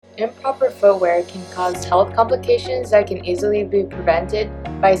Improper footwear can cause health complications that can easily be prevented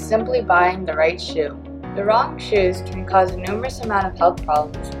by simply buying the right shoe. The wrong shoes can cause a numerous amount of health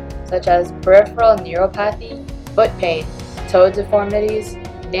problems, such as peripheral neuropathy, foot pain, toe deformities,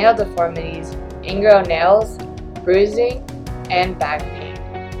 nail deformities, ingrown nails, bruising, and back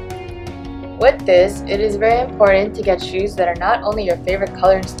pain. With this, it is very important to get shoes that are not only your favorite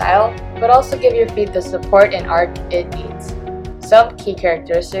color and style, but also give your feet the support and arch it needs. Some key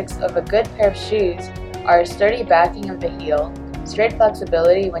characteristics of a good pair of shoes are sturdy backing of the heel, straight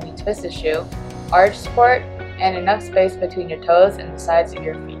flexibility when you twist the shoe, arch support, and enough space between your toes and the sides of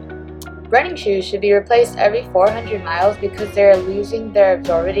your feet. Running shoes should be replaced every 400 miles because they are losing their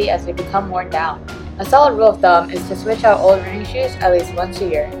absorbability as they become worn down. A solid rule of thumb is to switch out old running shoes at least once a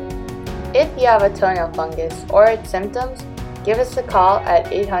year. If you have a toenail fungus or its symptoms, give us a call at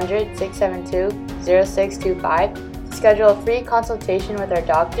 800-672-0625 to schedule a free consultation with our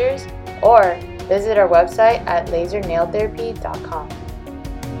doctors or visit our website at lasernailtherapy.com.